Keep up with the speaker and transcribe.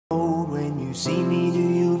you see me, do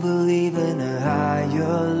you believe in a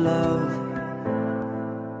higher love?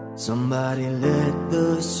 Somebody let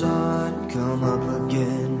the sun come up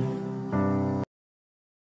again.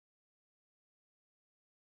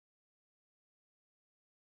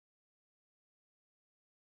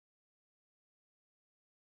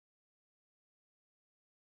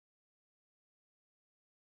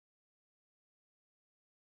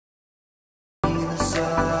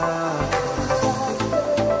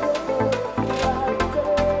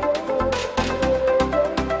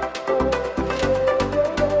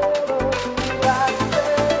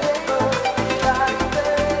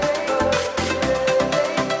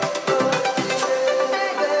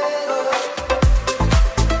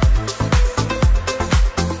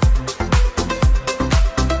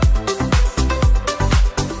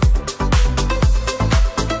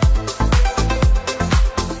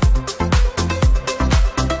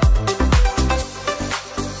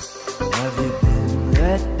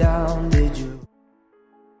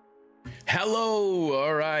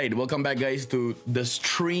 Welcome back, guys, to the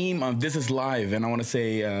stream of This Is Live, and I want to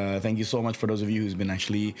say thank you so much for those of you who's been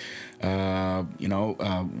actually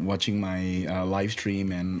watching my live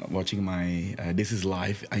stream and watching my This Is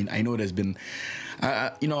Live. I know there's been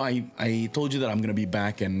I told you that I'm gonna be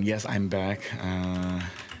back, and yes, I'm back.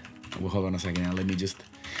 Well, hold on a second, let me just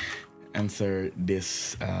answer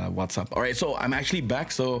this WhatsApp. All right, so I'm actually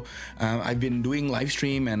back. So I've been doing live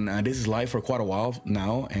stream and This Is Live for quite a while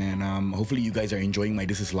now, and hopefully you guys are enjoying my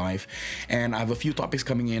This Is Live. And I have a few topics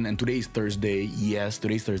coming in, and today is Thursday. Yes,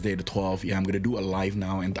 today's Thursday the 12th. Yeah, I'm gonna do a live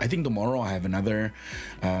now, and I think tomorrow I have another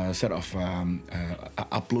set of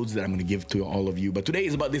uploads that I'm gonna give to all of you. But today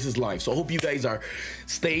is about This Is Live, so I hope you guys are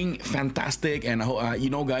staying fantastic. And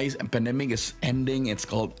guys, pandemic is ending. It's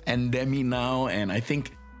called endemic now, and I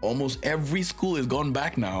think almost every school has gone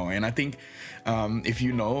back now. And I think if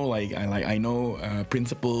you know, I know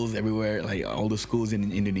principals everywhere, like all the schools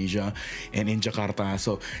in Indonesia and in Jakarta.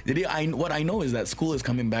 So what I know is that school is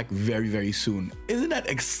coming back very, very soon. Isn't that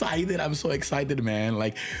excited? I'm so excited, man.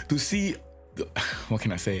 Like, to see, what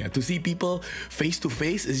can I say? To see people face to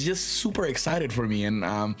face is just super excited for me, and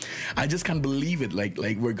I just can't believe it. Like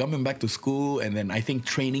we're coming back to school, and then I think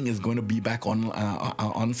training is going to be back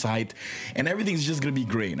on site, and everything's just gonna be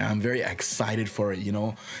great. I'm very excited for it, you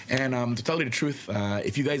know. And to tell you the truth,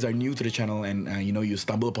 if you guys are new to the channel and you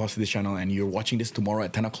stumble upon this channel and you're watching this tomorrow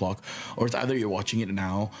at 10 o'clock, or it's either you're watching it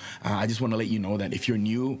now, I just want to let you know that if you're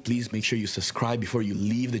new, please make sure you subscribe before you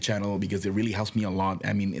leave the channel, because it really helps me a lot.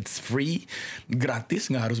 I mean, it's free, gratis,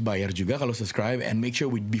 nggak harus bayar juga kalau subscribe. And make sure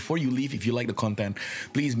before you leave, if you like the content,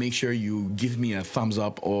 please make sure you give me a thumbs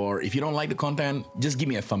up, or if you don't like the content, just give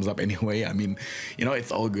me a thumbs up anyway. I mean,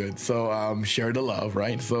 it's all good. So share the love,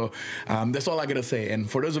 right? So that's all I gotta say. And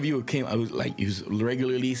for those of you who came, who's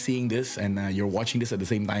regularly seeing this and you're watching this at the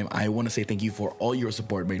same time, I want to say thank you for all your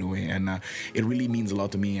support, by the way. And it really means a lot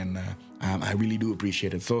to me, and I really do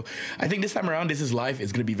appreciate it. So I think this time around, This Is Live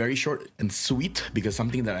is going to be very short and sweet, because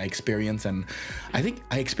something that I experienced, and I think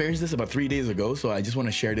I experienced this about 3 days ago. So I just want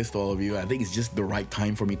to share this to all of you. I think it's just the right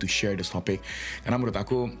time for me to share this topic. Karena menurut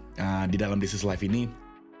aku di dalam This Is Live ini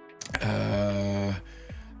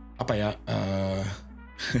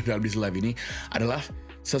dalam This Is Live ini adalah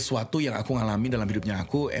sesuatu yang aku ngalami dalam hidupnya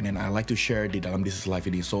aku, and then I like to share di dalam This Is Life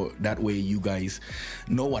ini, so that way you guys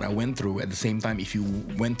know what I went through. At the same time, if you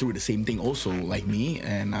went through the same thing also like me,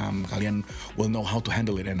 and kalian will know how to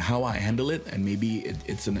handle it and how I handle it, and maybe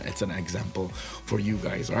it's an example for you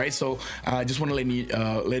guys. All right, so I just want to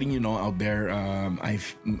letting you know out there,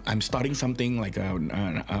 I'm starting something like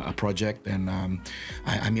a project, and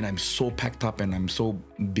I mean, I'm so packed up and I'm so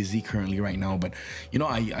busy currently right now, but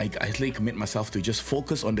I really commit myself to just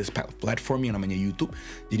focus on this platform yang namanya YouTube.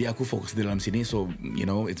 Jadi aku fokus di dalam sini, so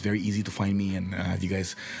it's very easy to find me. And if you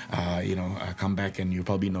guys come back, and you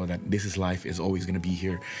probably know that This Is Life is always going to be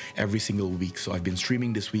here every single week. So I've been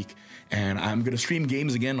streaming this week, and I'm going to stream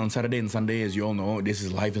games again on Saturday and Sunday. As you all know, This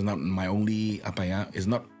Is Life is not my only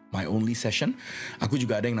my only session. Aku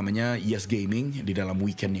juga ada yang namanya Yes Gaming di dalam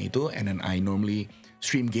weekendnya itu, and then I normally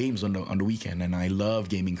stream games on the weekend, and I love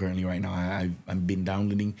gaming currently right now. I've been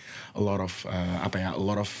downloading a lot of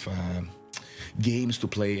games to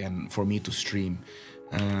play and for me to stream.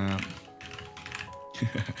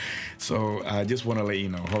 So I just want to let you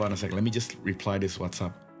know. Hold on a second. Let me just reply this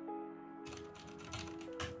WhatsApp.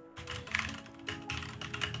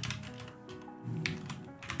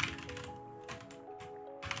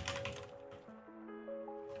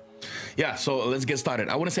 Yeah, so let's get started.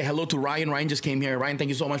 I want to say hello to Ryan. Ryan just came here. Ryan, thank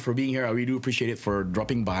you so much for being here. I really do appreciate it for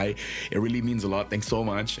dropping by. It really means a lot. Thanks so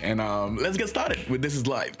much. And let's get started with This Is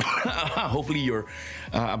Life. Hopefully you're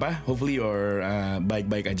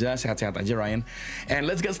baik-baik aja, sehat-sehat aja, Ryan. And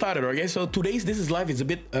let's get started, okay? So today's This Is Life is a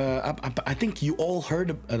bit I think you all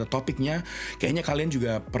heard the topiknya. Kayaknya kalian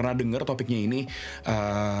juga pernah dengar topiknya ini.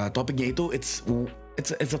 Topiknya itu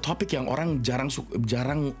it's a topic yang orang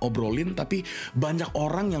jarang obrolin, tapi banyak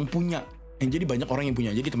orang yang punya. Jadi banyak orang yang punya.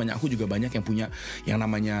 Jadi temannya aku juga banyak yang punya yang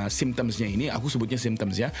namanya symptomsnya ini. Aku sebutnya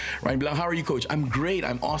symptoms ya. Ryan bilang, how are you coach? I'm great,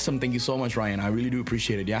 I'm awesome. Thank you so much Ryan. I really do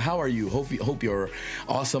appreciate it. Yeah, how are you? Hope you're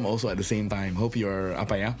awesome also at the same time. Hope you're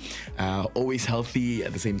always healthy at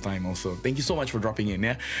the same time also. Thank you so much for dropping in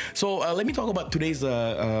ya. So let me talk about today's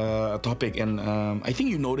topic. And I think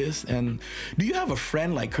you noticed. And do you have a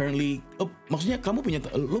friend like currently? Maksudnya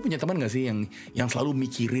lu punya teman nggak sih yang selalu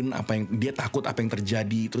mikirin apa yang dia takut apa yang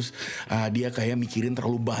terjadi, terus dia kayak mikirin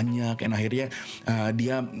terlalu banyak, dan akhirnya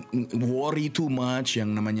dia worry too much,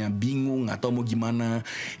 yang namanya bingung atau mau gimana,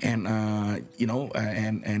 and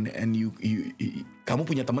you kamu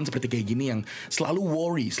punya teman seperti kayak gini yang selalu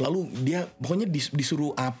worry, selalu dia pokoknya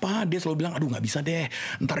disuruh apa dia selalu bilang aduh nggak bisa deh,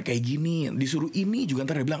 ntar kayak gini, disuruh ini juga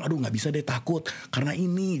ntar dia bilang aduh nggak bisa deh, takut karena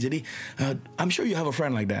ini. Jadi I'm sure you have a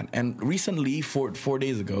friend like that. And recently, four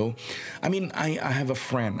days ago, I have a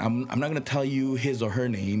friend. I'm not gonna tell you his or her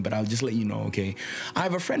name, but I'll just let you know, okay? I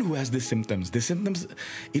have a friend who has these symptoms. The symptoms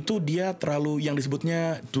itu dia terlalu, yang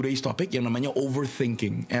disebutnya today's topic yang namanya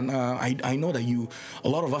overthinking. And I know that a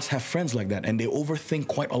lot of us have friends like that, and they overthink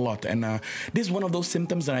quite a lot. And this is one of those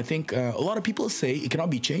symptoms that I think a lot of people say it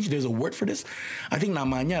cannot be changed. There's a word for this. I think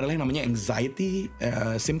namanya anxiety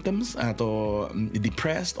symptoms atau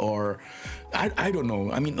depressed, or I don't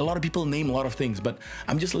know. I mean, a lot of people name a lot of things, but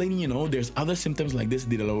I'm just letting you know there's other symptoms like this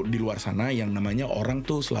di luar sana yang namanya orang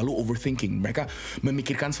tuh selalu overthinking. Mereka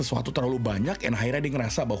memikirkan sesuatu terlalu banyak, and akhirnya dia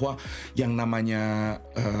ngerasa bahwa yang namanya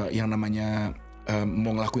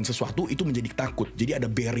mau ngelakuin sesuatu itu menjadi takut. Jadi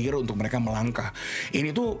ada barrier untuk mereka melangkah.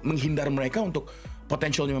 Ini tuh menghindar mereka untuk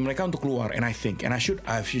potensialnya mereka untuk keluar. And I should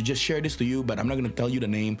just share this to you, but I'm not going to tell you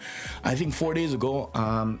the name. I think 4 days ago,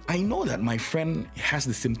 I know that my friend has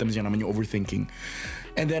the symptoms yang namanya overthinking.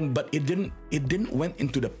 And then, but it didn't went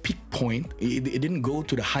into the peak point. It didn't go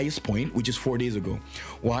to the highest point, which is 4 days ago.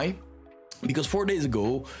 Why? Because 4 days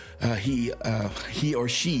ago, he or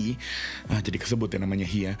she, jadi kesebut ya namanya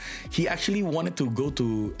he actually wanted to go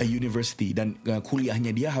to a university, dan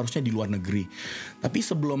kuliahnya dia harusnya di luar negeri. Tapi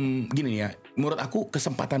sebelum gini ya, menurut aku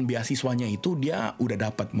kesempatan beasiswanya itu dia udah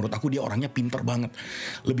dapat. Menurut aku dia orangnya pinter banget,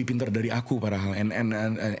 lebih pinter dari aku padahal, and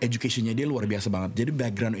educationnya dia luar biasa banget. Jadi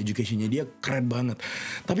background educationnya dia keren banget.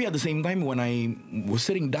 Tapi at the same time, when I was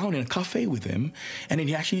sitting down in a cafe with him, and then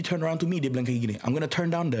he actually turned around to me, dia bilang kayak gini, I'm gonna turn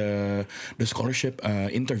down the scholarship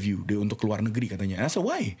interview untuk keluar negeri katanya. And I said,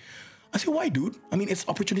 why? I said, why dude? I mean, it's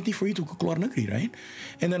opportunity for you to keluar negeri, right?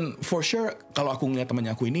 And then for sure, kalau aku ngeliat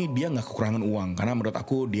temannya aku ini, dia gak kekurangan uang. Karena menurut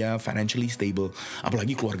aku dia financially stable.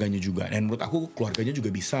 Apalagi keluarganya juga. Dan menurut aku keluarganya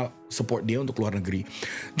juga bisa support dia untuk keluar negeri.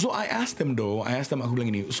 So I asked them, aku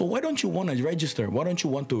bilang ini, so why don't you want to register? Why don't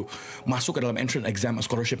you want to masuk ke dalam entrance exam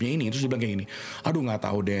scholarshipnya ini? Terus dia bilang kayak gini, aduh gak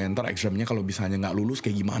tahu deh, ntar examnya kalau misalnya gak lulus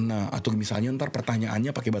kayak gimana. Atau misalnya ntar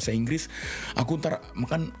pertanyaannya pakai bahasa Inggris, aku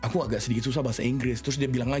agak sedikit susah bahasa Inggris. Terus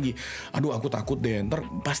dia bilang lagi, aduh aku takut deh, ntar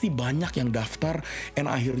pasti banyak yang daftar, and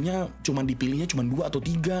akhirnya dipilihnya cuma 2 atau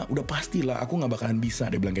 3, udah pastilah aku gak bakalan bisa,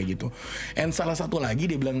 dia bilang kayak gitu. And salah satu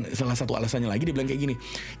alasannya lagi dia bilang kayak gini,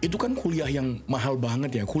 itu kan kuliah yang mahal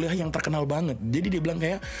banget ya, kuliah yang terkenal banget. Jadi dia bilang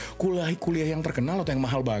kayak kuliah yang terkenal atau yang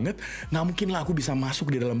mahal banget, gak mungkin lah aku bisa masuk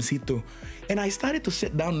di dalam situ. And I started to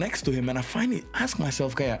sit down next to him, and I finally ask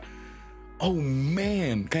myself kayak, oh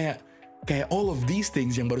man, kayak all of these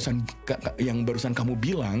things yang barusan kamu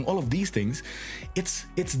bilang, all of these things, it's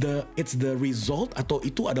the result, atau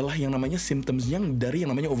itu adalah yang namanya symptoms dari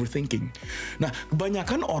yang namanya overthinking. Nah,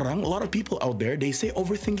 kebanyakan orang, a lot of people out there, they say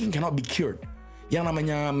overthinking cannot be cured. Yang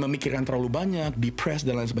namanya memikirkan terlalu banyak, depressed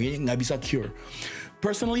dan lain sebagainya, nggak bisa cure.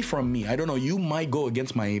 Personally from me, I don't know, you might go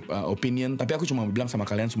against my opinion, tapi aku cuma bilang sama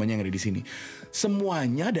kalian semuanya yang ada di sini,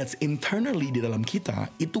 semuanya that's internally di dalam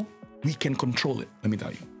kita itu we can control it. Let me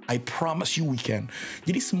tell you, I promise you we can.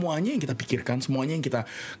 Jadi semuanya yang kita pikirkan, semuanya yang kita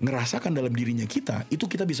ngerasakan dalam dirinya kita, itu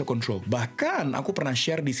kita bisa control. Bahkan aku pernah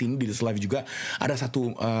share di sini di THISISLIFE juga ada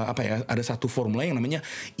satu formula yang namanya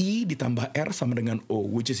E ditambah R sama dengan O,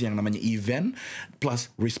 which is yang namanya event plus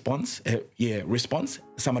response, response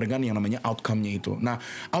sama dengan yang namanya outcome-nya itu. Nah,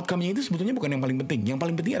 outcome-nya itu sebetulnya bukan yang paling penting. Yang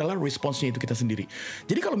paling penting adalah response-nya itu kita sendiri.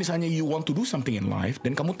 Jadi kalau misalnya you want to do something in life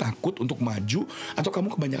dan kamu takut untuk maju atau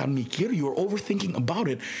kamu kebanyakan mikir, you're overthinking about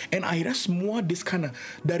it, And akhirnya semua this kind of,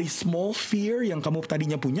 dari small fear yang kamu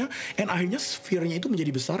tadinya punya, and akhirnya fear-nya itu menjadi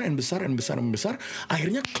besar and besar and besar and besar.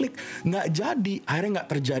 Akhirnya klik, nggak jadi, akhirnya nggak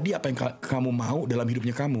terjadi apa yang kamu mau dalam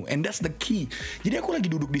hidupnya kamu. And that's the key. Jadi aku lagi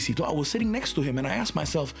duduk di situ, I was sitting next to him and I asked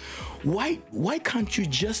myself, why can't you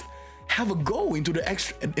just have a go into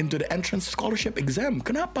the entrance scholarship exam?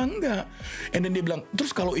 Kenapa enggak? And then dia bilang,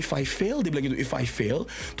 terus kalau if I fail, dia bilang gitu, if I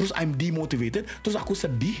fail, terus I'm demotivated, terus aku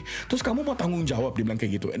sedih, terus kamu mau tanggung jawab, dia bilang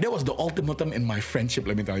kayak gitu. And that was the ultimatum in my friendship,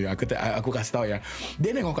 let me tell you. Aku kasih tahu ya.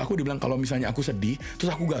 Dia nengok aku, dia bilang kalau misalnya aku sedih,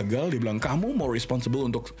 terus aku gagal, dia bilang kamu mau responsible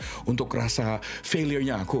untuk rasa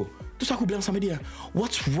failure-nya aku. Terus aku bilang sama dia,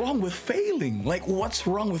 what's wrong with failing? Like, what's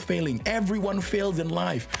wrong with failing? Everyone fails in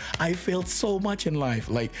life. I failed so much in life.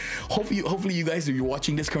 Like, hopefully you guys, if you're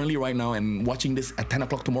watching this currently right now and watching this at 10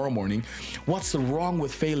 o'clock tomorrow morning, what's wrong with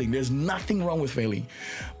failing? There's nothing wrong with failing.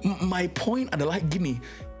 My point adalah gini,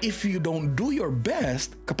 if you don't do your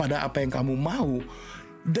best kepada apa yang kamu mau,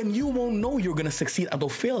 then you won't know you're gonna succeed atau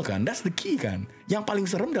fail kan. That's the key kan. Yang paling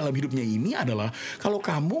serem dalam hidupnya ini adalah kalau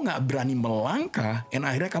kamu nggak berani melangkah, and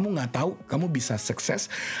akhirnya kamu nggak tahu kamu bisa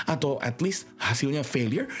sukses atau at least hasilnya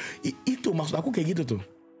failure. Itu maksud aku kayak gitu tuh.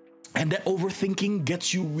 And that overthinking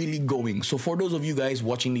gets you really going. So for those of you guys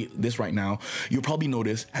watching this right now, you probably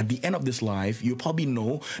notice at the end of this live, you probably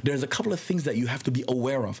know there's a couple of things that you have to be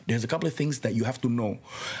aware of. There's a couple of things that you have to know.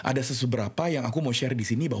 Ada seberapa yang aku mau share di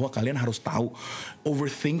sini bahwa kalian harus tahu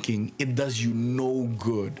overthinking, it does you no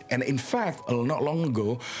good. And in fact, not long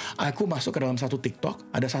ago, aku masuk ke dalam satu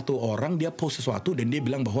TikTok, ada satu orang dia post sesuatu dan dia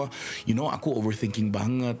bilang bahwa, you know, aku overthinking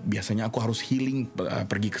banget. Biasanya aku harus healing,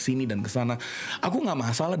 pergi ke sini dan ke sana. Aku nggak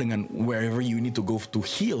masalah dengan wherever you need to go to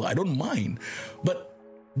heal, I don't mind. But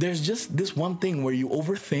there's just this one thing where you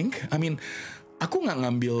overthink. I mean, aku nggak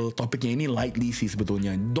ngambil topiknya ini lightly sih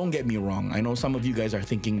sebetulnya. Don't get me wrong. I know some of you guys are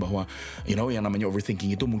thinking bahwa, you know, yang namanya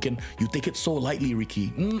overthinking itu mungkin you take it so lightly,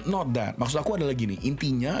 Ricky. Not that. Maksud aku adalah gini.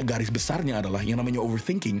 Intinya, garis besarnya adalah yang namanya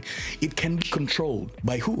overthinking, it can be controlled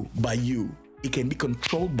by who? By you. It can be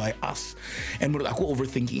controlled by us. And menurut aku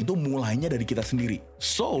overthinking itu mulainya dari kita sendiri.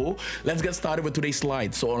 So, let's get started with today's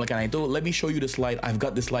slide. So, oleh karena itu, let me show you the slide. I've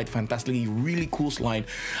got this slide, fantastically, really cool slide.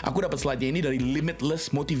 Aku dapat slide-nya ini dari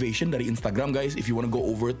Limitless Motivation dari Instagram, guys. If you want to go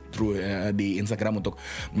over through di Instagram untuk,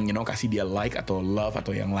 you know, kasih dia like atau love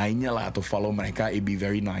atau yang lainnya lah, atau follow mereka, it'd be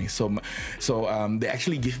very nice. So they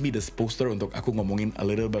actually give me this poster untuk aku ngomongin a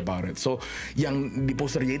little bit about it. So, yang di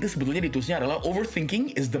posternya itu sebetulnya ditulisnya adalah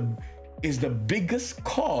overthinking is the biggest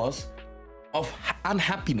cause of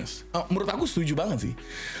unhappiness. Menurut aku setuju banget sih.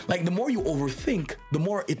 Like the more you overthink, the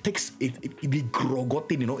more it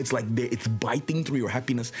digrogotin, you know. It's like it's biting through your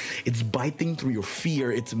happiness, it's biting through your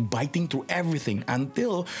fear, it's biting through everything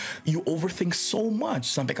until you overthink so much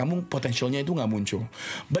sampai kamu potensialnya itu nggak muncul.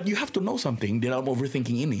 But you have to know something di dalam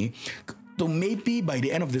overthinking ini. So maybe by the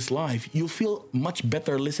end of this life, you'll feel much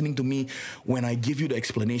better listening to me when I give you the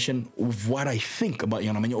explanation of what I think about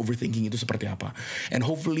yang namanya overthinking itu seperti apa. And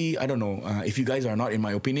hopefully, I don't know, if you guys are not in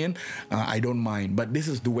my opinion, I don't mind. But this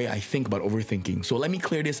is the way I think about overthinking. So let me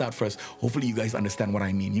clear this out first. Hopefully you guys understand what I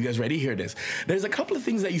mean. You guys ready? Hear this. There's a couple of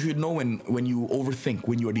things that you should know when you overthink,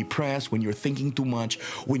 when you're depressed, when you're thinking too much,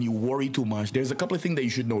 when you worry too much. There's a couple of things that you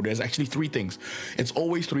should know. There's actually 3 things. It's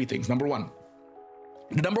always 3 things. Number 1.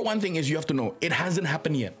 The number 1 thing is you have to know, it hasn't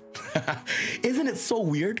happened yet. Isn't it so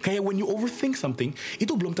weird? Kayak when you overthink something,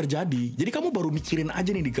 itu belum terjadi. Jadi kamu baru mikirin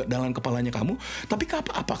aja nih di dalam kepalanya kamu, tapi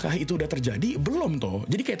apakah itu udah terjadi? Belum toh.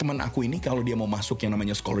 Jadi kayak teman aku ini, kalau dia mau masuk yang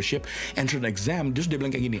namanya scholarship, entrance exam, terus dia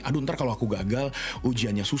bilang kayak gini, aduh ntar kalau aku gagal,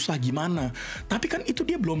 ujiannya susah gimana. Tapi kan itu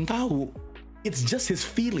dia belum tahu. It's just his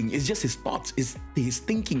feeling, it's just his thoughts, it's his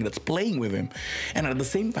thinking that's playing with him. And at the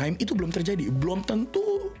same time, itu belum terjadi. Belum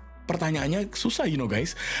tentu pertanyaannya susah, you know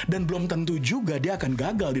guys. Dan belum tentu juga dia akan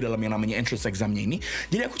gagal di dalam yang namanya entrance examnya ini.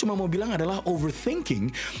 Jadi aku cuma mau bilang adalah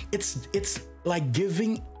overthinking, it's like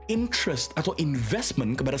giving interest atau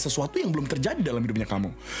investment kepada sesuatu yang belum terjadi dalam hidupnya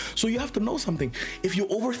kamu. So you have to know something. If you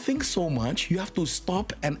overthink so much, you have to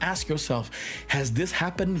stop and ask yourself, has this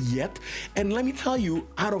happened yet? And let me tell you,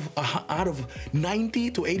 out of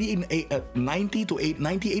 90 to 98%,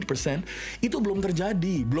 itu belum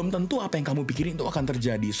terjadi. Belum tentu apa yang kamu pikirin itu akan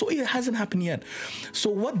terjadi. So it hasn't happened yet.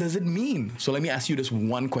 So what does it mean? So let me ask you this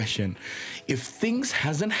one question. If things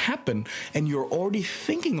hasn't happened and you're already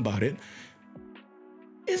thinking about it,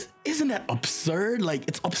 isn't that absurd? Like,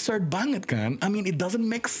 it's absurd banget kan? I mean, it doesn't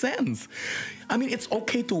make sense. I mean, it's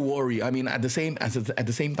okay to worry. I mean, at the same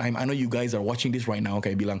time, I know you guys are watching this right now,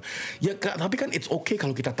 kayak bilang, ya tapi kan it's okay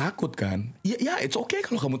kalau kita takut kan? Ya, it's okay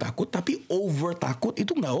kalau kamu takut, tapi over takut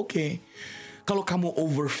itu nggak okay. Kalau kamu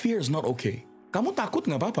over fear is not okay. Kamu takut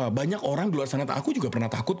nggak apa-apa. Banyak orang di luar sana, aku juga pernah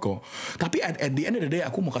takut kok. Tapi at the end of the day,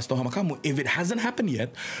 aku mau kasih tau sama kamu, if it hasn't happened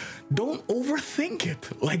yet, don't overthink it.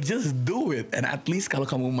 Like just do it. And at least kalau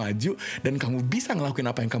kamu maju dan kamu bisa ngelakuin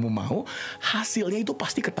apa yang kamu mau, hasilnya itu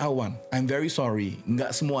pasti ketahuan. I'm very sorry.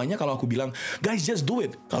 Nggak semuanya kalau aku bilang, guys just do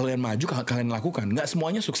it. Kalian maju, kalian lakukan. Nggak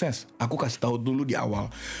semuanya sukses. Aku kasih tahu dulu di awal.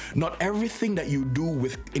 Not everything that you do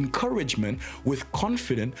with encouragement, with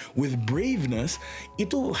confidence, with braveness,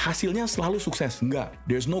 itu hasilnya selalu sukses. Enggak,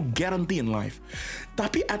 there's no guarantee in life.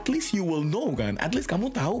 Tapi at least you will know kan. At least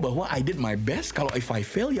kamu tahu bahwa I did my best. Kalau if I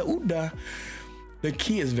fail ya udah. The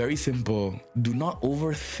key is very simple. Do not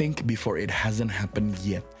overthink before it hasn't happened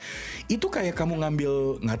yet. Itu kayak kamu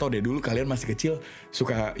ngambil, nggak tahu deh, dulu kalian masih kecil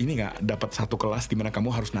suka ini nggak, dapat satu kelas di mana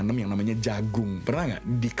kamu harus nanam yang namanya jagung. Pernah nggak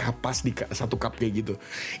di kapas di satu cup kayak gitu?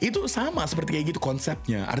 Itu sama seperti kayak gitu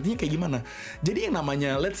konsepnya. Artinya kayak gimana? Jadi yang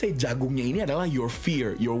namanya let's say jagungnya ini adalah your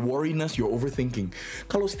fear, your worriness, your overthinking.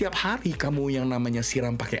 Kalau setiap hari kamu yang namanya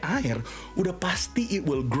siram pakai air, udah pasti it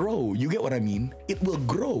will grow. You get what I mean? It will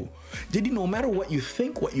grow. Jadi no matter what you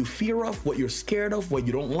think, what you fear of, what you're scared of, what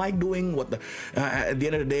you don't like doing, at the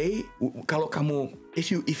end of the day, kalau kamu if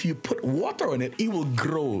you put water on it, it will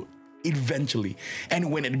grow eventually. And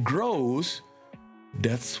when it grows,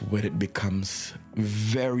 that's when it becomes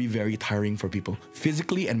very, very tiring for people,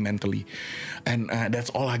 physically and mentally. And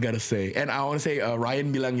that's all I gotta say. And I want to say,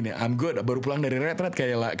 Ryan bilang gini, I'm good, baru pulang dari retret,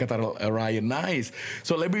 kayak kata Ryan, nice.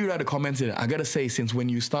 So let me read out the comments here. I gotta say, since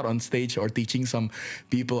when you start on stage or teaching some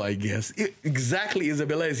people, I guess. Exactly,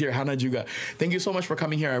 Isabella is here, Hannah juga. Thank you so much for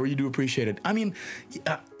coming here, I really do appreciate it. I mean,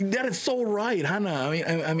 that is so right, Hannah.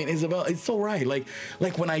 I mean, Isabella, it's so right. Like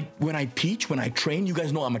when I teach, when I train, you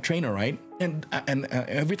guys know I'm a trainer, right? And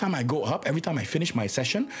every time I go up, every time I finish my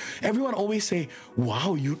session, everyone always say,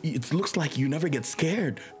 wow, it looks like you never get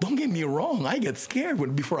scared. Don't get me wrong, I get scared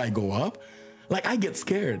before I go up. Like, I get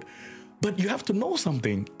scared. But you have to know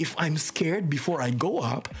something. If I'm scared before I go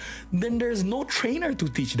up, then there's no trainer to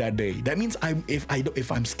teach that day. That means if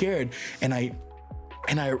I'm scared and I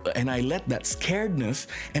let that scaredness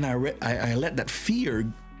and I let that fear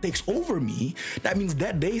takes over me, that means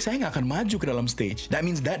that day saya nggak akan maju ke dalam stage. That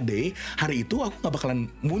means that day, hari itu aku nggak bakalan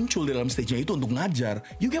muncul di dalam stage-nya itu untuk ngajar.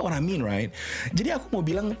 You get what I mean, right? Jadi aku mau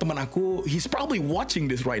bilang teman aku, he's probably watching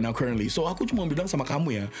this right now currently. So aku cuma mau bilang sama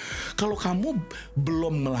kamu ya, kalau kamu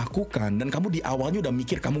belum melakukan dan kamu di awalnya udah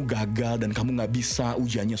mikir kamu gagal dan kamu nggak bisa,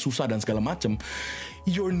 ujiannya susah dan segala macam,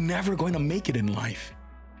 you're never going to make it in life.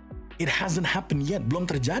 It hasn't happened yet, belum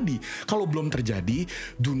terjadi. Kalau belum terjadi,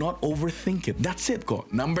 do not overthink it. That's it kok.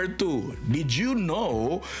 Number 2, did you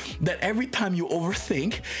know that every time you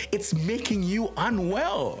overthink, it's making you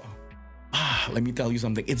unwell? Let me tell you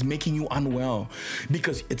something. It's making you unwell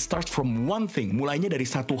because it starts from one thing. Mulainya dari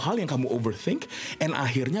satu hal yang kamu overthink, and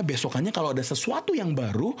akhirnya besokannya kalau ada sesuatu yang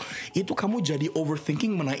baru, itu kamu jadi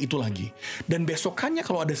overthinking mengenai itu lagi. Dan besokannya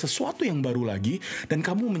kalau ada sesuatu yang baru lagi, dan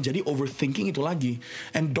kamu menjadi overthinking itu lagi.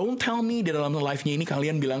 And don't tell me di dalam live-nya ini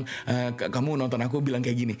kalian bilang, kamu nonton aku bilang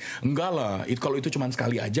kayak gini, enggak lah, kalau itu cuma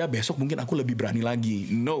sekali aja, besok mungkin aku lebih berani lagi.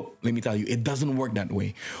 No, let me tell you, it doesn't work that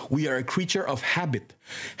way. We are a creature of habit.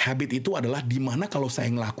 Habit itu adalah dimana kalau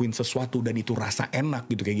saya ngelakuin sesuatu dan itu rasa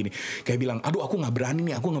enak gitu kayak gini, kayak bilang, aduh aku nggak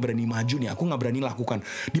berani nih, aku nggak berani maju nih, aku nggak berani lakukan.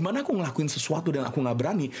 Dimana aku ngelakuin sesuatu dan aku nggak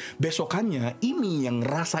berani, besokannya ini yang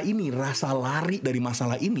rasa lari dari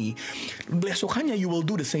masalah ini, besokannya you will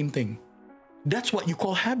do the same thing. That's what you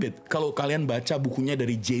call habit. Kalau kalian baca bukunya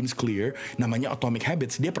dari James Clear, namanya Atomic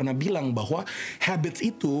Habits, dia pernah bilang bahwa habits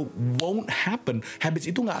itu won't happen. Habits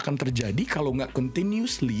itu nggak akan terjadi kalau nggak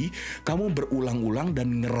continuously kamu berulang-ulang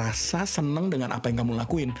dan ngerasa seneng dengan apa yang kamu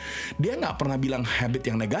lakuin. Dia nggak pernah bilang habit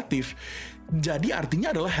yang negatif. Jadi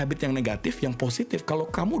artinya adalah habit yang negatif, yang positif. Kalau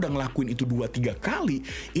kamu udah ngelakuin itu 2-3 kali,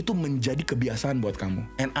 itu menjadi kebiasaan buat kamu.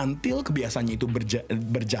 And until kebiasaannya itu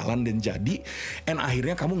berjalan dan jadi, and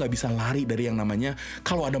akhirnya kamu nggak bisa lari dari yang namanya,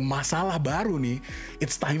 kalau ada masalah baru nih,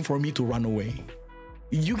 it's time for me to run away.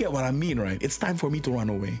 You get what I mean, right? It's time for me to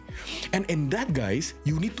run away. And in that, guys,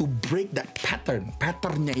 you need to break that pattern.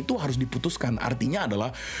 Patternnya itu harus diputuskan. Artinya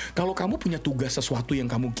adalah, kalau kamu punya tugas sesuatu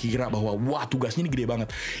yang kamu kira bahwa, wah tugasnya ini gede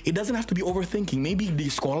banget. It doesn't have to be overthinking. Maybe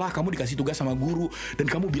di sekolah kamu dikasih tugas sama guru,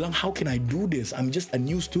 dan kamu bilang, how can I do this? I'm just a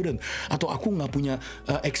new student. Atau aku nggak punya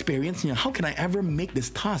experience-nya. How can I ever make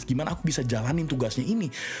this task? Gimana aku bisa jalanin tugasnya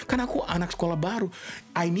ini? Kan aku anak sekolah baru.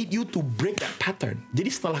 I need you to break that pattern.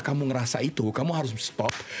 Jadi setelah kamu ngerasa itu, kamu harus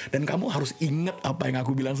stop, dan kamu harus ingat apa yang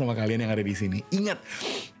aku bilang sama kalian yang ada di sini. Ingat,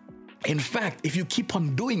 in fact, if you keep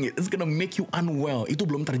on doing it, it's gonna make you unwell. Itu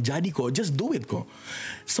belum terjadi kok, just do it kok.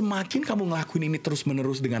 Semakin kamu ngelakuin ini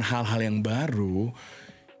terus-menerus dengan hal-hal yang baru,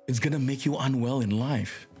 it's gonna make you unwell in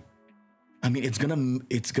life. I mean, it's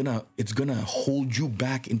gonna hold you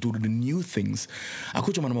back into the new things. Aku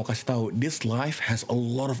cuma mau kasih tahu, this life has a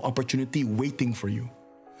lot of opportunity waiting for you.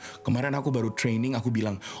 Kemarin aku baru training, aku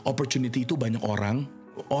bilang opportunity itu banyak orang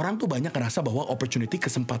tuh banyak ngerasa bahwa opportunity,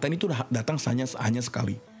 kesempatan itu datang hanya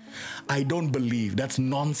sekali. I don't believe, that's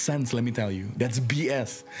nonsense, let me tell you. That's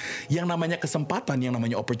BS. Yang namanya kesempatan, yang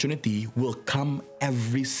namanya opportunity will come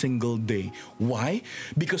every single day. Why?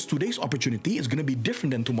 Because today's opportunity is going to be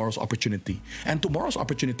different than tomorrow's opportunity. And tomorrow's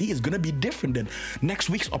opportunity is going to be different than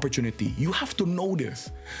next week's opportunity. You have to know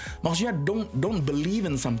this. Maksudnya don't believe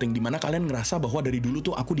in something dimana kalian ngerasa bahwa dari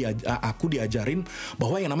dulu tuh aku diajarin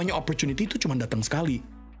bahwa yang namanya opportunity itu cuma datang sekali.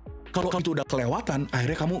 Kalau itu udah kelewatan,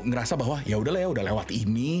 akhirnya kamu ngerasa bahwa ya udahlah ya, udah lewat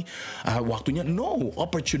ini, waktunya. No,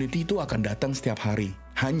 opportunity itu akan datang setiap hari.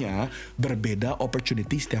 Hanya berbeda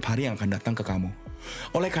opportunity setiap hari yang akan datang ke kamu.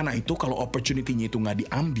 Oleh karena itu, kalau opportunity-nya itu nggak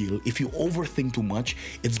diambil, if you overthink too much,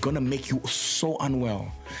 it's gonna make you so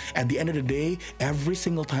unwell. At the end of the day, every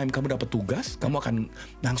single time kamu dapat tugas, kamu akan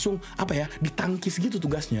langsung ditangkis gitu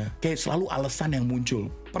tugasnya. Kayak selalu alasan yang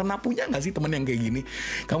muncul. Pernah punya nggak sih temen yang kayak gini?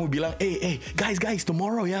 Kamu bilang, guys,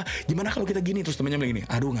 tomorrow ya, gimana kalau kita gini? Terus temennya bilang gini,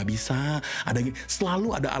 aduh nggak bisa, ada gini.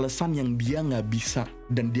 Selalu ada alasan yang dia nggak bisa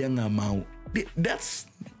dan dia nggak mau. That's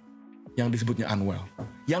yang disebutnya unwell.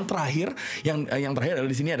 Yang terakhir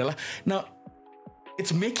adalah di sini adalah, now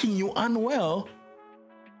it's making you unwell,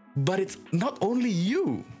 but it's not only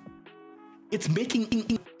you. It's making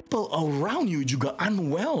people around you juga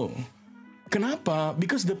unwell. Kenapa?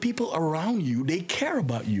 Because the people around you, they care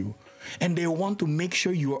about you. And they want to make sure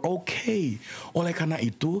you're okay. Oleh karena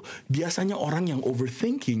itu, biasanya orang yang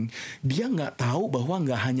overthinking, dia nggak tahu bahwa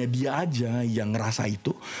nggak hanya dia aja yang ngerasa itu,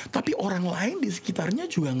 tapi orang lain di sekitarnya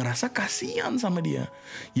juga ngerasa kasihan sama dia.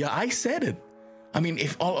 Ya, I said it. I mean,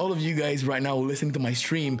 if all of you guys right now listening to my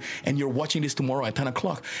stream and you're watching this tomorrow at 10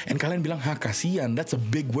 o'clock and kalian bilang, kasihan, that's a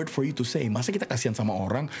big word for you to say. Masa kita kasihan sama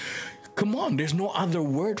orang? Come on, there's no other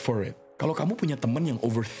word for it. Kalau kamu punya teman yang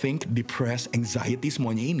overthink, depressed, anxiety,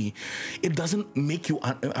 semuanya ini, it doesn't make you,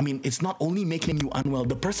 it's not only making you unwell,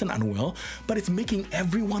 the person unwell, but it's making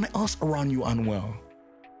everyone else around you unwell.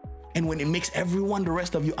 And when it makes everyone, the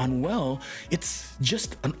rest of you unwell, it's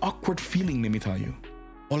just an awkward feeling, let me tell you.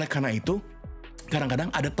 Oleh karena itu,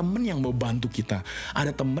 kadang-kadang ada temen yang mau bantu kita,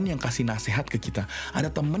 ada temen yang kasih nasihat ke kita,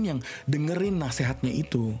 ada temen yang dengerin nasihatnya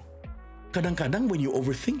itu. Kadang-kadang when you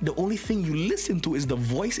overthink, the only thing you listen to is the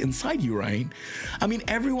voice inside you, right? I mean,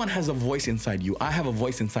 everyone has a voice inside you. I have a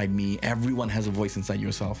voice inside me. Everyone has a voice inside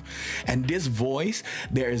yourself. And this voice,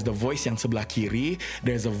 there is the voice yang sebelah kiri,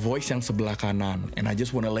 there's a voice yang sebelah kanan. And I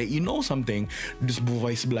just want to let you know something. This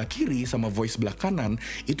voice sebelah kiri sama voice sebelah kanan,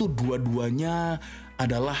 itu dua-duanya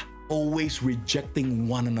adalah always rejecting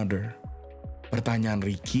one another. Pertanyaan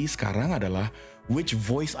Ricky sekarang adalah, which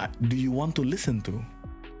voice do you want to listen to?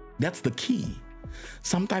 That's the key.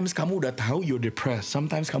 Sometimes kamu udah tahu you're depressed.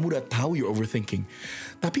 Sometimes kamu udah tahu you're overthinking.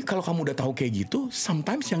 Tapi kalau kamu udah tahu kayak gitu,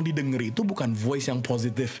 sometimes yang didengar itu bukan voice yang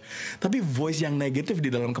positif, tapi voice yang negatif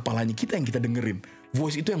di dalam kepalanya kita yang kita dengerin.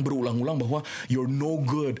 Voice itu yang berulang-ulang bahwa you're no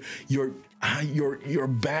good, you're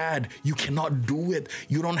bad, you cannot do it,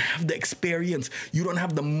 you don't have the experience, you don't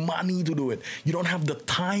have the money to do it, you don't have the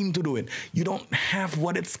time to do it, you don't have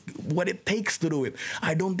what it takes to do it.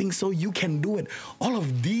 I don't think so, you can do it. All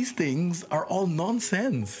of these things are all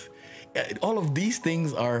nonsense. All of these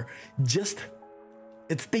things are just,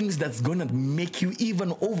 it's things that's gonna make you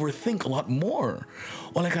even overthink a lot more.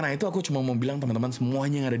 Oleh karena itu aku cuma mau bilang teman-teman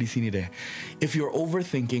semuanya yang ada di sini deh. If you're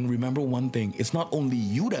overthinking, remember one thing. It's not only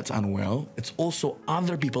you that's unwell, it's also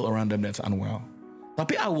other people around them that's unwell.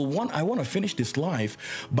 Tapi I want to finish this life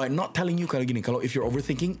by not telling you kayak gini. Kalau if you're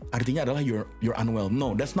overthinking, artinya adalah you're unwell.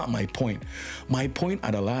 No, that's not my point. My point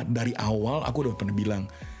adalah dari awal aku udah pernah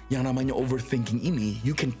bilang, yang namanya overthinking ini,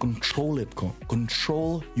 you can control it kok.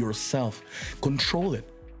 Control yourself. Control it.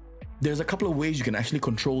 There's a couple of ways you can actually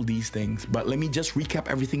control these things, but let me just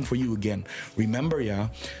recap everything for you again. Remember,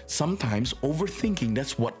 sometimes overthinking,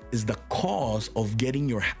 that's what is the cause of getting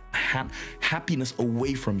your happiness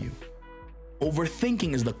away from you.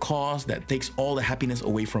 Overthinking is the cause that takes all the happiness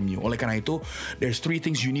away from you. Oleh karena itu, there's 3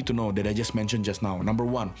 things you need to know that I just mentioned just now. Number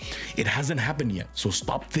 1, it hasn't happened yet, so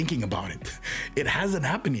stop thinking about it. It hasn't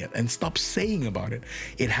happened yet, and stop saying about it.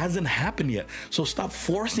 It hasn't happened yet, so stop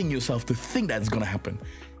forcing yourself to think that it's gonna happen.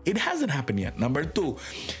 It hasn't happened yet. Number 2,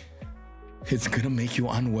 it's gonna make you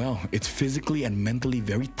unwell. It's physically and mentally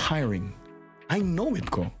very tiring. I know it,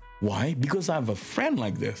 ko. Why? Because I have a friend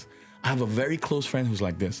like this. I have a very close friend who's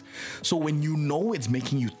like this. So when you know it's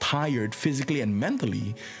making you tired physically and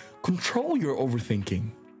mentally, control your overthinking.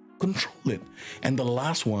 Control it. And the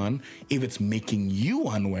last one, if it's making you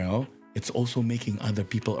unwell, it's also making other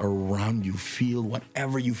people around you feel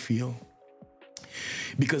whatever you feel.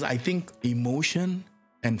 Because I think emotion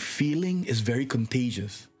and feeling is very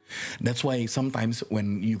contagious. That's why sometimes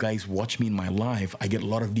when you guys watch me in my live, I get a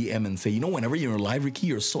lot of DM and say, you know, whenever you're live, Ricky,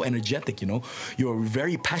 you're so energetic, you know, you're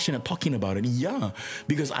very passionate talking about it. Yeah,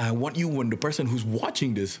 because I want you, when the person who's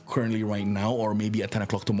watching this currently right now, or maybe at 10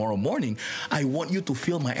 o'clock tomorrow morning, I want you to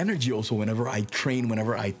feel my energy also whenever I train,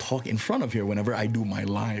 whenever I talk in front of here, whenever I do my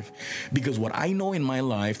live. Because what I know in my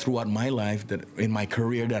life, throughout my life, that in my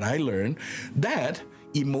career, that I learned, that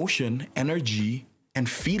emotion, energy, and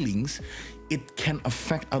feelings, it can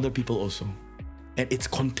affect other people also. And it's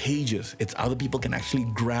contagious. It's other people can actually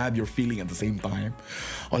grab your feeling at the same time.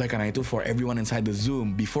 Oleh karena itu, for everyone inside the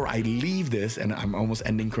Zoom, before I leave this, and I'm almost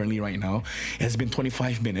ending currently right now, it has been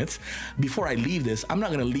 25 minutes. Before I leave this, I'm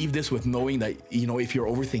not gonna leave this with knowing that, you know, if you're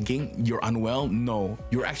overthinking, you're unwell. No,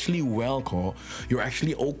 you're actually well, Ko. You're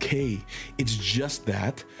actually okay. It's just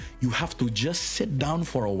that you have to just sit down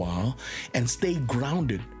for a while and stay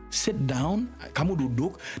grounded. Sit down, kamu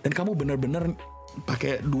duduk, dan kamu benar-benar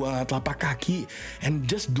pakai dua telapak kaki and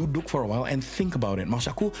just duduk for a while and think about it.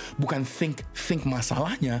 Maksud aku bukan think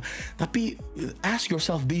masalahnya, tapi ask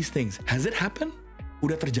yourself these things. Has it happened?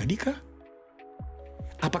 Udah terjadi kah?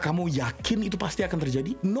 Apa kamu yakin itu pasti akan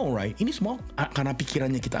terjadi? No, right? Ini semua karena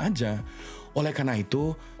pikirannya kita aja. Oleh karena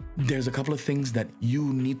itu, there's a couple of things that you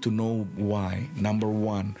need to know why. Number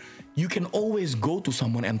one, you can always go to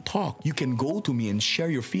someone and talk. You can go to me and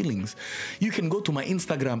share your feelings. You can go to my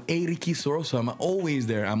Instagram, Ricky Soroso. I'm always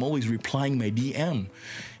there. I'm always replying my DM.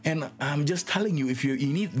 And I'm just telling you, if you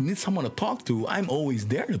need someone to talk to, I'm always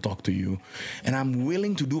there to talk to you. And I'm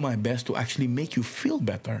willing to do my best to actually make you feel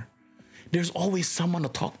better. There's always someone to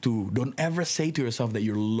talk to. Don't ever say to yourself that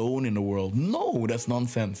you're alone in the world. No, that's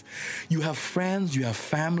nonsense. You have friends, you have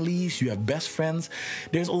families, you have best friends.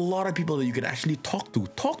 There's a lot of people that you can actually talk to.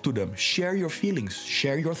 Talk to them. Share your feelings.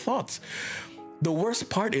 Share your thoughts. The worst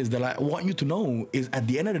part is that I want you to know is at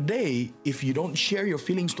the end of the day, if you don't share your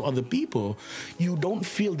feelings to other people, you don't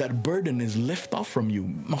feel that burden is lifted off from you.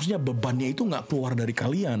 Maksudnya bebannya itu nggak keluar dari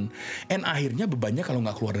kalian. And akhirnya bebannya kalau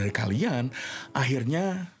nggak keluar dari kalian,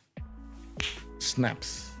 akhirnya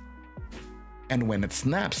snaps. And when it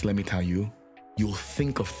snaps, let me tell you, you'll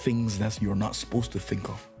think of things that you're not supposed to think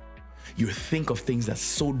of. You think of things that's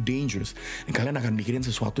so dangerous. Dan kalian akan mikirin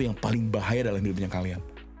sesuatu yang paling bahaya dalam hidupnya kalian.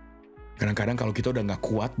 Kadang-kadang kalau kita udah gak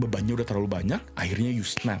kuat, bebannya udah terlalu banyak, akhirnya you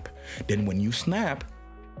snap. Then when you snap,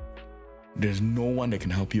 there's no one that can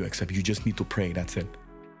help you except you just need to pray, that's it.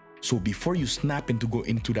 So before you snap and to go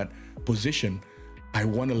into that position, I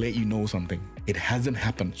want to let you know something. It hasn't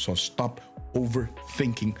happened, so stop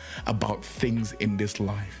overthinking about things in this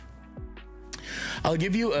life. I'll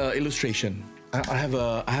give you an illustration. I have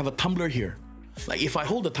a tumbler here. Like if I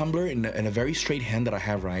hold the tumbler in a very straight hand that I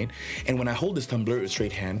have, right? And when I hold this tumbler in a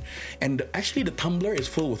straight hand, and actually the tumbler is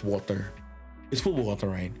full with water. It's full with water,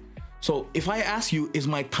 right? So if I ask you, is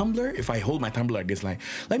my tumbler, if I hold my tumbler like this, like,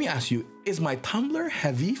 let me ask you, is my tumbler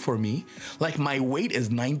heavy for me? Like my weight is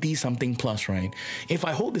 90 something plus, right? If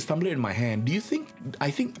I hold this tumbler in my hand, I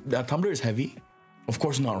think that tumbler is heavy? Of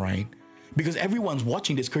course not, right? Because everyone's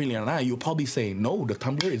watching this currently and you'll probably say, no, the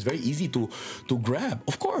tumbler is very easy to grab.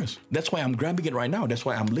 Of course. That's why I'm grabbing it right now. That's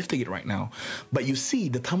why I'm lifting it right now. But you see,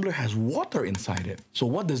 the tumbler has water inside it. So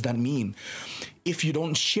what does that mean? If you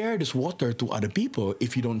don't share this water to other people,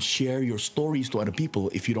 if you don't share your stories to other people,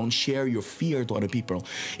 if you don't share your fear to other people,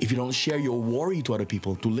 if you don't share your worry to other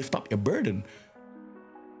people to lift up your burden,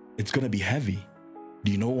 it's going to be heavy.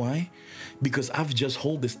 Do you know why? Because I've just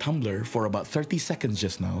hold this tumbler for about 30 seconds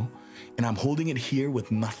just now, and I'm holding it here with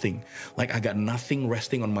nothing. Like I got nothing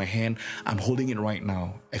resting on my hand. I'm holding it right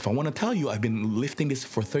now. If I want to tell you, I've been lifting this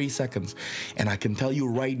for 30 seconds, and I can tell you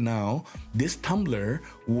right now, this tumbler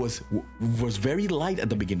was very light at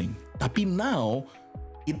the beginning. Tapi now,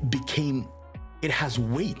 it has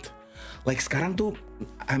weight. Like sekarang tuh,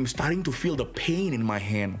 I'm starting to feel the pain in my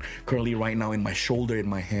hand currently right now, in my shoulder, in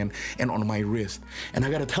my hand, and on my wrist. And I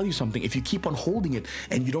gotta tell you something, if you keep on holding it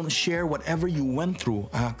and you don't share whatever you went through,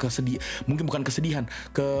 mungkin bukan kesedihan,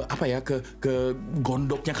 ke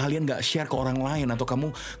gondoknya kalian gak share ke orang lain, atau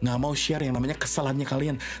kamu gak mau share yang namanya kesalahannya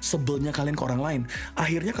kalian, sebelnya kalian ke orang lain,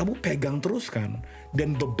 akhirnya kamu pegang terus kan,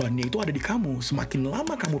 dan bebannya itu ada di kamu. Semakin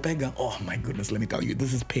lama kamu pegang, oh my goodness, let me tell you,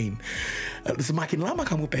 this is pain. Semakin lama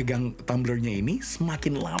kamu pegang tumblernya ini,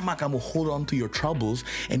 semakin lama kamu hold on to your troubles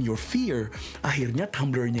and your fear, akhirnya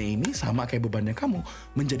tumblernya ini sama kayak bebannya kamu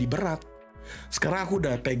menjadi berat. Sekarang aku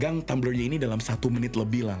udah pegang tumblernya ini dalam 1 menit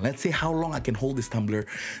lebih lah. Let's say how long I can hold this tumbler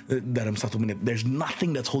dalam 1 menit. There's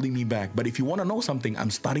nothing that's holding me back. But if you want to know something,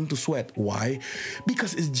 I'm starting to sweat. Why?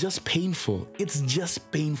 Because it's just painful. It's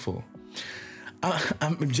just painful.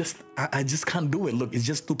 I just can't do it. Look, it's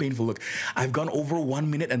just too painful. Look, I've gone over 1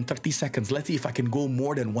 minute and 30 seconds. Let's see if I can go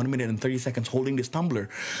more than 1 minute and 30 seconds holding this tumbler.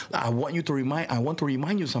 I want to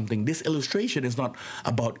remind you something. This illustration is not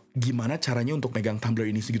about gimana caranya untuk megang tumbler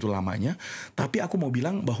ini segitu lamanya. Tapi aku mau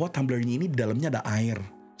bilang bahwa tumblernya ini di dalamnya ada air.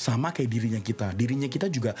 Sama kayak dirinya kita. Dirinya kita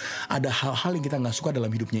juga ada hal-hal yang kita gak suka dalam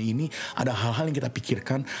hidupnya ini. Ada hal-hal yang kita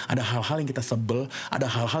pikirkan. Ada hal-hal yang kita sebel. Ada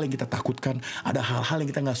hal-hal yang kita takutkan. Ada hal-hal yang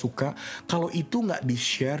kita gak suka. Kalau itu gak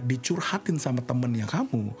di-share, dicurhatin sama temennya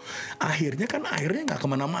kamu, akhirnya kan airnya gak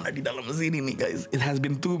kemana-mana di dalam sini nih guys. It has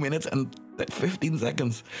been 2 minutes and 15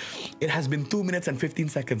 seconds. It has been 2 minutes and 15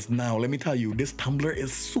 seconds. Now, let me tell you, this tumbler is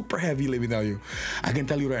super heavy, let me tell you. I can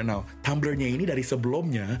tell you right now, tumblernya ini dari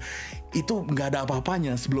sebelumnya, itu nggak ada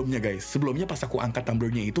apa-apanya sebelumnya guys. Sebelumnya pas aku angkat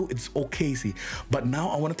tumblernya itu, it's okay sih. But now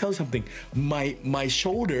I want to tell you something. My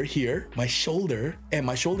shoulder here, my shoulder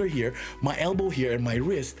here, my elbow here, and my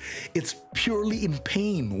wrist, it's purely in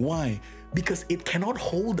pain. Why? Because it cannot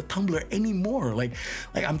hold the tumbler anymore. Like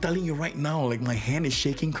I'm telling you right now, like my hand is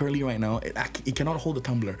shaking curly right now. It cannot hold the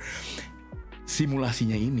tumbler.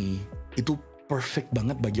 Simulasinya ini itu perfect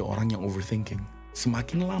banget bagi orang yang overthinking.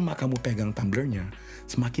 Semakin lama kamu pegang tumblernya,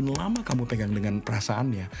 semakin lama kamu pegang dengan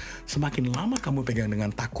perasaannya, semakin lama kamu pegang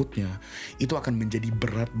dengan takutnya, itu akan menjadi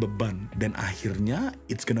berat beban. Dan akhirnya,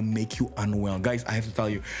 it's gonna make you unwell. Guys, I have to tell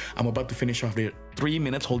you, I'm about to finish off there. 3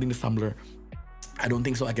 minutes holding this tumbler. I don't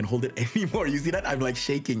think so I can hold it anymore. You see that? I'm like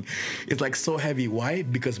shaking. It's like so heavy. Why?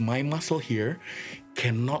 Because my muscle here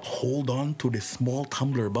cannot hold on to this small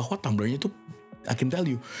tumbler. Bahwa tumblernya itu, I can tell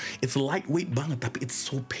you, it's lightweight banget, tapi it's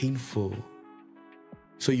so painful.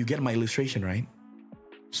 So you get my illustration, right?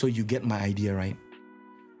 So you get my idea, right?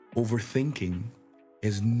 Overthinking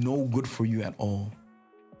is no good for you at all.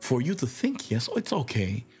 For you to think, yes, it's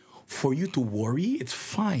okay. For you to worry, it's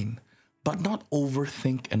fine. But not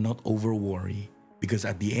overthink and not over-worry. Because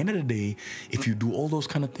at the end of the day, if you do all those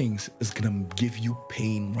kind of things, it's gonna give you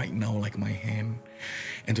pain right now, like my hand.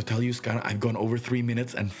 And to tell you, Scott, I've gone over 3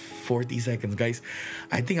 minutes and 40 seconds. Guys,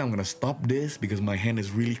 I think I'm gonna stop this because my hand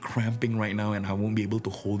is really cramping right now and I won't be able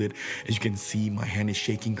to hold it. As you can see, my hand is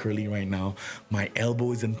shaking curly right now. My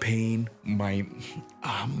elbow is in pain. My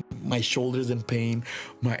shoulder is in pain.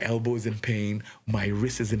 My elbow is in pain. My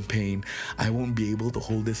wrist is in pain. I won't be able to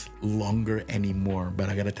hold this longer anymore.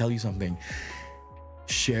 But I gotta tell you something.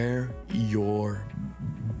 Share your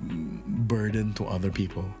burden to other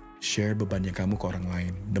people. Share bebannya kamu ke orang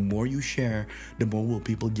lain. The more you share, the more will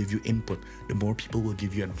people give you input. The more people will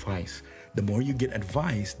give you advice. The more you get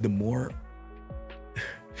advice, the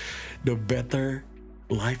better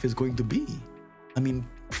life is going to be. I mean,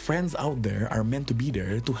 friends out there are meant to be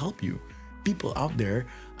there to help you. People out there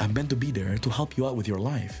are meant to be there to help you out with your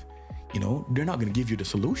life. You know, they're not going to give you the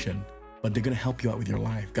solution, but they're gonna help you out with your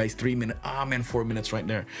life. Guys, 3 minutes, 4 minutes right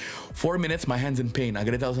there. 4 minutes, my hand's in pain. I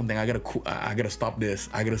gotta tell you something, I gotta stop this.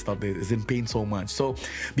 It's in pain so much. So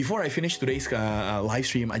before I finish today's live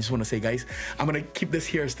stream, I just wanna say, guys, I'm gonna keep this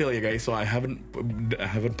here still, you guys. So I haven't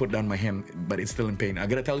put down my hand, but it's still in pain. I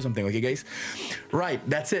gotta tell you something, okay guys? Right,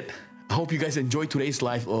 that's it. I hope you guys enjoyed today's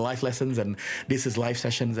live lessons and this is live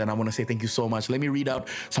sessions, and I want to say thank you so much. Let me read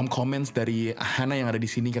out some comments dari Hana yang ada di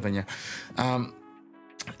sini katanya.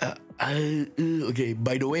 Okay,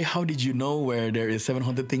 by the way, how did you know where there is 7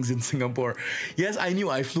 haunted things in Singapore? Yes, I knew.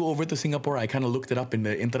 I flew over to Singapore. I kind of looked it up in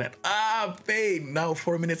the internet. Pain. Now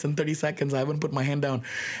 4 minutes and 30 seconds. I haven't put my hand down.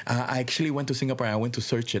 I actually went to Singapore. I went to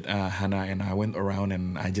search it, Hannah, and I went around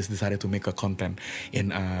and I just decided to make a content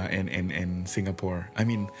in Singapore. I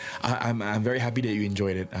mean, I'm very happy that you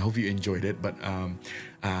enjoyed it. I hope you enjoyed it. But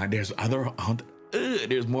there's other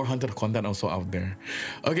there's more haunted content also out there.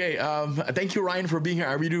 Okay, thank you, Ryan, for being here.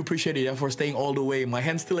 I really do appreciate it, for staying all the way. My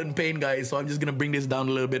hand's still in pain, guys, so I'm just gonna bring this down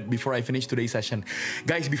a little bit before I finish today's session.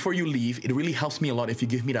 Guys, before you leave, it really helps me a lot if you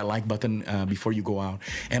give me that like button before you go out.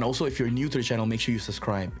 And also, if you're new to the channel, make sure you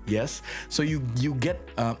subscribe. Yes, so you get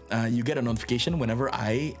a notification whenever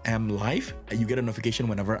I am live. You get a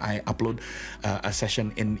notification whenever I upload a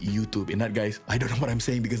session in YouTube. In that, guys, I don't know what I'm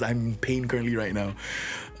saying because I'm in pain currently right now.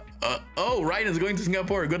 Oh, Ryan is going to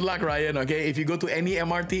Singapore. Good luck, Ryan. Okay, if you go to any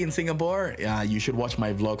MRT in Singapore, you should watch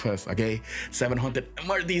my vlog first. Okay, 7 haunted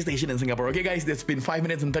MRT station in Singapore. Okay, guys, it's been 5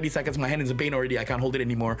 minutes and 30 seconds. My hand is in pain already. I can't hold it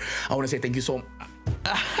anymore. I want to say thank you so much.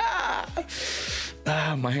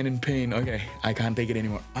 My hand in pain. Okay, I can't take it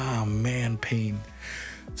anymore. Man, pain.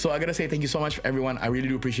 So I gotta say thank you so much, everyone. I really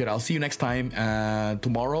do appreciate it. I'll see you next time.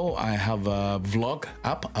 Tomorrow I have a vlog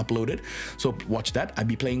uploaded, so watch that. I'll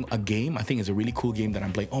be playing a game. I think it's a really cool game that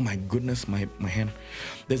I'm playing. Oh my goodness, my hand.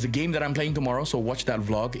 There's a game that I'm playing tomorrow, so watch that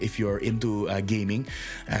vlog if you're into gaming.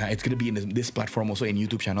 It's gonna be in this platform, also in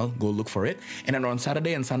YouTube channel. Go look for it. And then on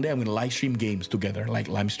Saturday and Sunday, I'm gonna live stream games together, like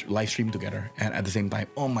live stream together, and at the same time.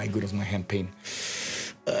 Oh my goodness, my hand pain.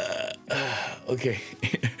 Okay.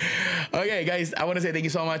 Okay, guys, I want to say thank you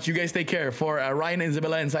so much. You guys take care. For Ryan and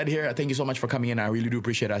Isabella inside here, thank you so much for coming in. I really do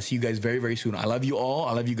appreciate it. I'll see you guys very, very soon. I love you all.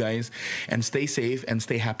 I love you guys. And stay safe and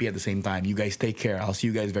stay happy at the same time. You guys take care. I'll see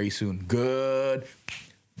you guys very soon. Good.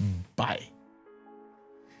 Bye.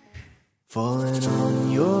 Falling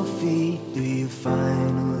on your feet, do you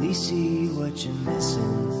finally see what you're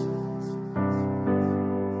missing?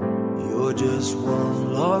 You're just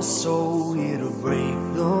one lost soul, here to break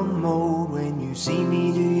the mold. When you see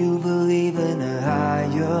me, do you believe in a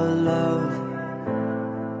higher love?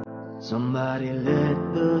 Somebody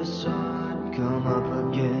let the sun come up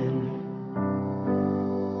again.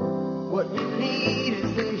 What you need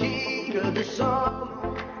is the heat of the summer.